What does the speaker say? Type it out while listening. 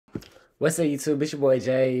What's up, YouTube? It's your boy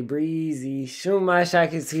Jay Breezy. Shooting my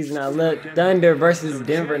shot this season. I look Thunder versus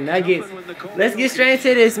Denver Nuggets. Let's get straight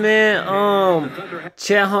into this, man.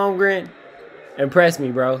 Chet Holmgren, impress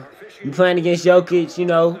me, bro. You playing against Jokic, you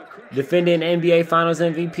know, defending NBA Finals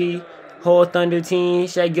MVP. Whole Thunder team.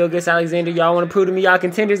 Gilgeous-Alexander. Y'all want to prove to me y'all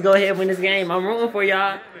contenders? Go ahead and win this game. I'm rooting for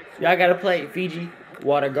y'all. Y'all gotta play Fiji.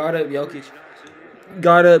 Water. Guard up, Jokic.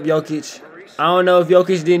 Guard up, Jokic. I don't know if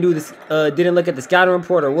Jokic didn't do this, didn't look at the scouting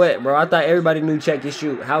report or what, bro. I thought everybody knew Chet could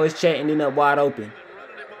shoot. How is Chet ending up wide open?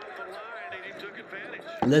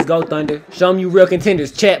 Let's go, Thunder. Show them you real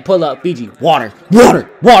contenders. Chet, pull up. Fiji. Water.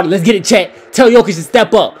 Water. Water. Let's get it, Chet. Tell Jokic to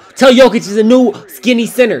step up. Tell Jokic is a new skinny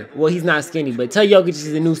center. Well, he's not skinny, but tell Jokic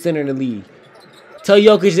is a new center in the league. Tell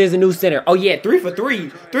Jokic there's a new center. Oh, yeah. 3 for 3.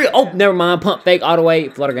 3. Oh, never mind. Pump fake all the way.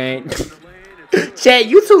 Flutter game. Chet,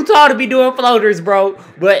 you too tall to be doing floaters, bro.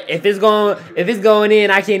 But if it's going in,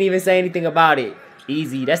 I can't even say anything about it.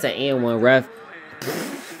 Easy. That's an and one, ref.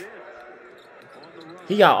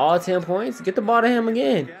 He got all 10 points. Get the ball to him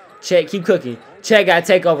again. Chet, keep cooking. Chet got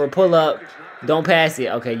takeover. Pull up. Don't pass it.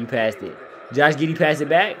 Okay, you passed it. Josh Giddey pass it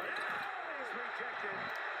back.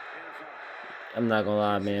 I'm not gonna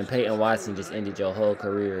lie, man. Peyton Watson just ended your whole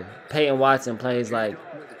career. Peyton Watson plays like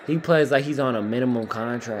he's on a minimum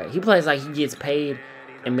contract. He plays like he gets paid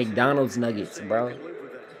in McDonald's nuggets, bro.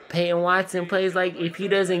 Peyton Watson plays like if he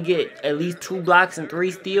doesn't get at least 2 blocks and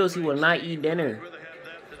 3 steals, he will not eat dinner.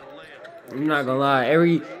 I'm not gonna lie.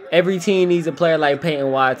 Every team needs a player like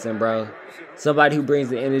Peyton Watson, bro. Somebody who brings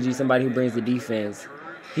the energy, somebody who brings the defense.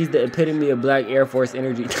 He's the epitome of Black Air Force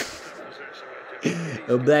energy.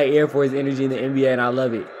 Of Black Air Force energy in the NBA, and I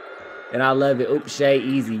love it. And I love it. Oops, Shay,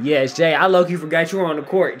 easy. Yeah, Shay, I low-key forgot you were on the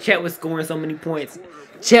court. Chet was scoring so many points.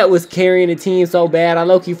 Chet was carrying the team so bad. I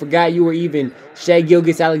low-key forgot you were even Shai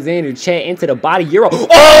Gilgeous-Alexander. Chet into the body Euro.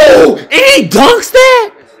 Oh! And he dunks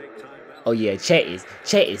that? Oh, yeah, Chet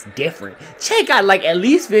is different. Chet got like at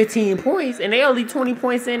least 15 points, and they only 20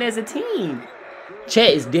 points in as a team.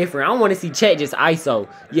 Chet is different. I don't want to see Chet just ISO.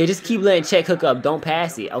 Yeah, just keep letting Chet cook up. Don't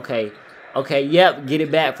pass it. Okay. Okay, yep. Get it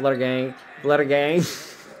back, Flutter Gang. Flutter Gang.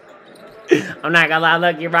 I'm not gonna lie,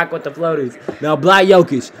 look, you rock with the floaters. Now block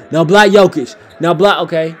Jokic. Now block Jokic. Now block.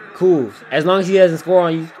 Okay, cool. As long as he doesn't score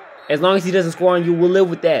on you. As long as he doesn't score on you, we'll live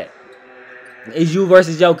with that. It's you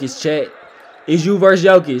versus Jokic, Chet. It's you versus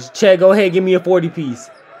Jokic. Chet, go ahead, give me a 40-piece.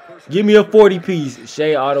 Give me a 40-piece.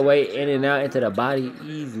 Shea all the way in and out into the body.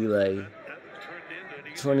 Easy, like.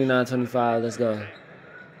 29-25, let's go.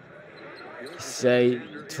 Shea,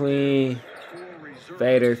 tween,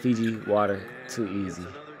 fader, Fiji, water. Too easy.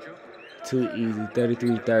 Too easy.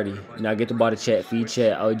 33-30. Now get the ball to Chet. Feed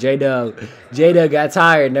Chet. Oh, J-Dub. J-Dub got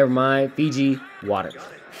tired. Never mind. Fiji. Water.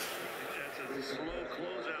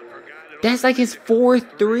 That's like his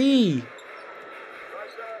 4th-3.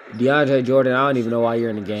 DeAndre Jordan, I don't even know why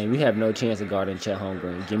you're in the game. You have no chance of guarding Chet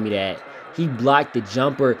Holmgren. Give me that. He blocked the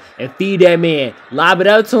jumper and feed that man. Lob it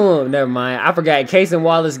up to him. Never mind. I forgot. Cason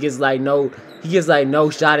Wallace gets like no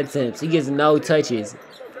shot attempts. He gets no touches.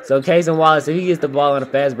 So Cason Wallace, if he gets the ball on a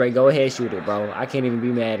fast break, go ahead, shoot it, bro. I can't even be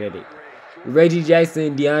mad at it. Reggie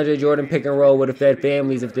Jackson, DeAndre Jordan pick and roll would have fed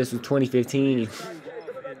families if this was 2015.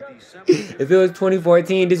 If it was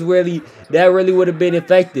 2014, that really would have been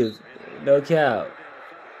effective. No cap.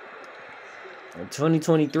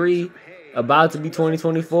 2023, about to be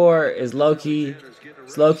 2024, is low-key,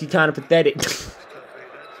 it's low-key kind of pathetic.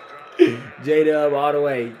 J-Dub all the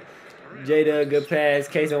way. J-Dub, good pass.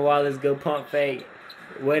 Cason Wallace, good pump fake.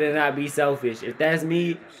 Way to not be selfish. If that's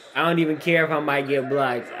me, I don't even care if I might get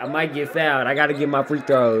blocked. I might get fouled. I got to get my free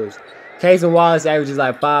throws. Cason Wallace averages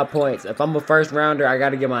like 5 points. If I'm a first rounder, I got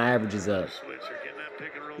to get my averages up.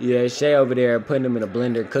 Yeah, Shea over there putting them in a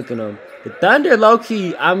blender, cooking them. The Thunder,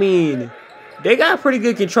 low-key, I mean, they got pretty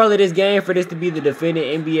good control of this game for this to be the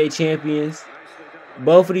defending NBA champions.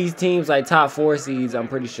 Both of these teams like top 4 seeds, I'm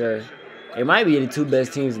pretty sure. It might be the 2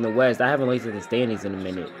 best teams in the West. I haven't looked at the standings in a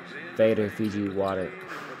minute. Fader, Fiji, water.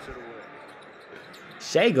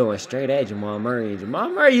 Shea going straight at Jamal Murray. Jamal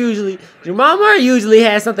Murray usually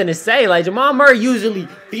has something to say. Like Jamal Murray usually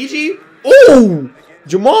Fiji. Ooh!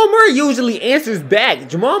 Jamal Murray usually answers back.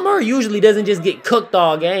 Jamal Murray usually doesn't just get cooked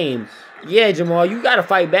all game. Yeah, Jamal, you gotta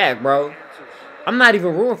fight back, bro. I'm not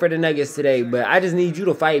even rooting for the Nuggets today, but I just need you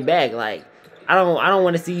to fight back. Like, I don't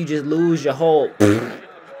want to see you just lose your whole.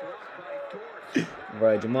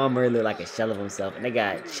 Bro, Jamal Murray looked like a shell of himself, and they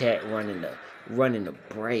got Chet running the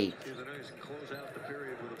break.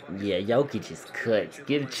 Yeah, Jokic is cut.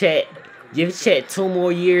 Give Chet 2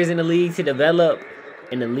 more years in the league to develop,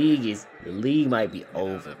 and the league might be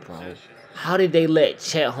over, bro. How did they let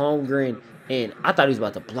Chet Holmgren And I thought he was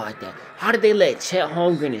about to block that. How did they let Chet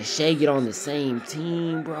Holmgren and Shea get on the same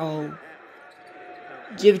team, bro?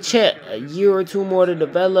 Give Chet a year or two more to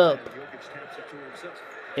develop.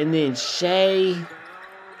 And then Shay's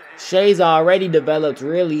already developed,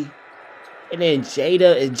 really. And then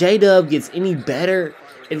J-Dub, if J-Dub gets any better,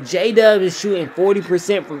 if J-Dub is shooting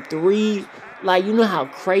 40% from 3, like, you know how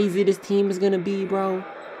crazy this team is going to be, bro?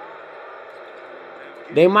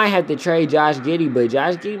 They might have to trade Josh Giddey, but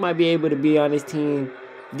Josh Giddey might be able to be on this team.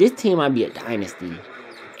 This team might be a dynasty.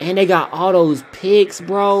 And they got all those picks,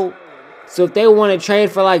 bro. So if they want to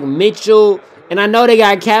trade for, like, Mitchell, and I know they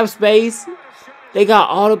got cap space. They got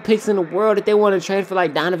all the picks in the world. If they want to trade for,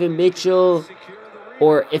 like, Donovan Mitchell,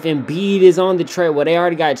 or if Embiid is on the trade, well, they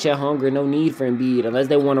already got Chet Holmgren. No need for Embiid unless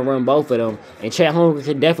they want to run both of them. And Chet Holmgren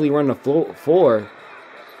could definitely run the floor.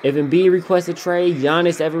 If Embiid requests a trade,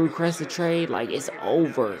 Giannis ever requests a trade, like, it's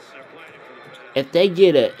over. If they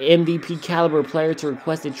get an MVP caliber player to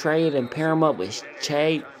request a trade and pair him up with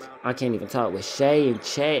Shea, I can't even talk, with Shea and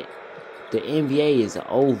Chet, the NBA is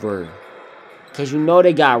over. Because you know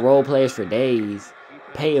they got role players for days.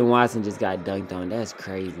 Peyton Watson just got dunked on. That's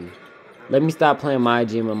crazy. Let me stop playing my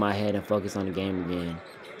gym in my head and focus on the game again.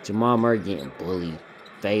 Jamal Murray getting bullied.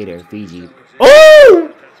 Fader, Fiji.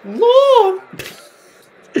 Oh! Lord!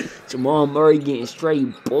 Jamal Murray getting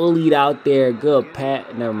straight bullied out there. Good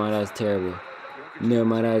pat. Never mind, that was terrible. Never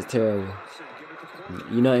mind, that was terrible.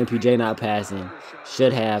 You know MPJ not passing.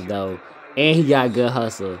 Should have, though. And he got good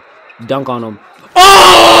hustle. Dunk on him.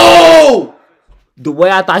 Oh! The way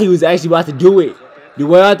I thought he was actually about to do it. The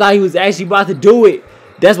way I thought he was actually about to do it.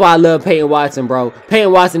 That's why I love Peyton Watson, bro.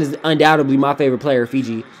 Peyton Watson is undoubtedly my favorite player,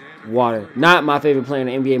 Fiji Water. Not my favorite player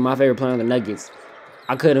in the NBA, my favorite player on the Nuggets.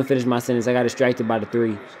 I couldn't finish my sentence. I got distracted by the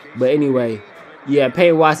 3. But anyway, yeah,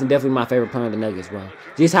 Peyton Watson definitely my favorite player on the Nuggets, bro.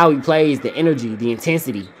 Just how he plays, the energy, the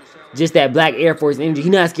intensity. Just that black Air Force energy.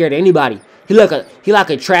 He's not scared of anybody. He like a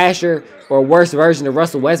trasher or a worse version of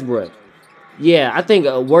Russell Westbrook. Yeah, I think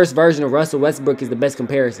a worse version of Russell Westbrook is the best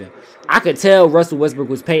comparison. I could tell Russell Westbrook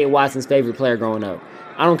was Peyton Watson's favorite player growing up.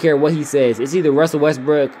 I don't care what he says. It's either Russell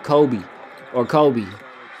Westbrook, Kobe, or Kobe.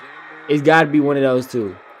 It's got to be one of those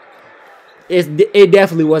two. It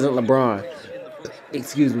definitely wasn't LeBron.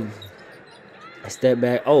 Excuse me. I step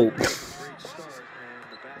back. Oh.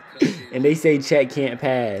 And they say Chet can't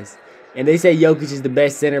pass. And they say Jokic is the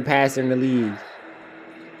best center passer in the league.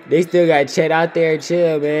 They still got Chet out there.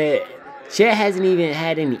 Chill, man. Chet hasn't even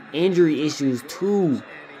had any injury issues, too.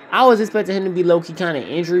 I was expecting him to be low-key kind of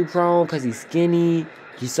injury-prone because he's skinny.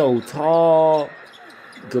 He's so tall.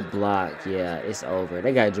 Good block. Yeah, it's over.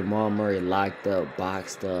 They got Jamal Murray locked up,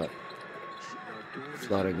 boxed up.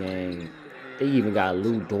 Floater gang. They even got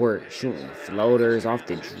Lou Dort shooting floaters off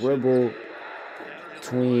the dribble.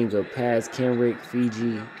 Tween, good pass. Kenrick,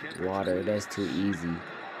 Fiji, Water. That's too easy.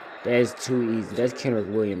 That's too easy. That's Kenrick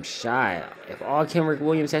Williams' shot. If all Kenrick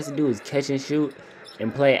Williams has to do is catch and shoot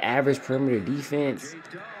and play average perimeter defense,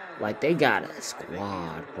 like, they got a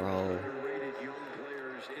squad, bro.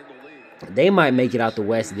 They might make it out the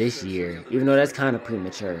West this year, even though that's kind of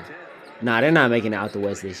premature. Nah, they're not making it out the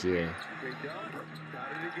West this year.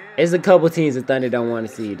 It's a couple teams the Thunder don't want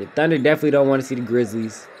to see. The Thunder definitely don't want to see the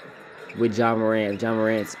Grizzlies with John Morant. If John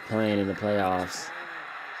Morant's playing in the playoffs.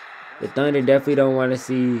 The Thunder definitely don't want to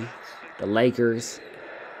see the Lakers.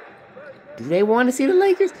 Do they want to see the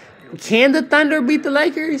Lakers? Can the Thunder beat the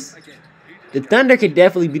Lakers? The Thunder could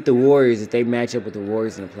definitely beat the Warriors if they match up with the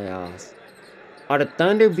Warriors in the playoffs. Are the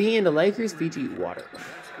Thunder beating the Lakers? Fiji Water.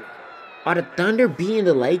 Are the Thunder beating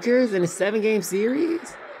the Lakers in a 7-game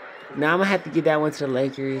series? Now I'm going to have to give that one to the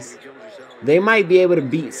Lakers. They might be able to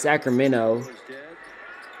beat Sacramento.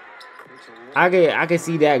 I could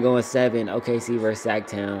see that going 7. OKC versus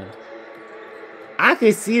Sacktown. I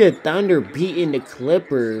could see the Thunder beating the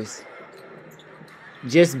Clippers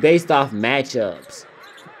just based off matchups.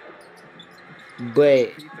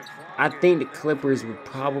 But I think the Clippers would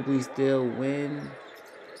probably still win.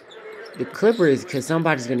 The Clippers, because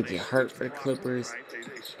somebody's going to get hurt for the Clippers.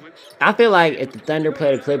 I feel like if the Thunder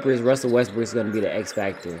play the Clippers, Russell Westbrook is going to be the X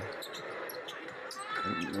factor.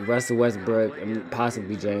 Russell Westbrook and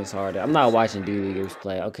possibly James Harden. I'm not watching D-Leaguers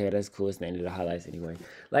play. Okay, that's cool. It's the end of the highlights anyway.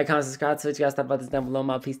 Like, comment, subscribe, Twitch. You guys stop about this down below.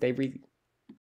 My peace. Stay breezy.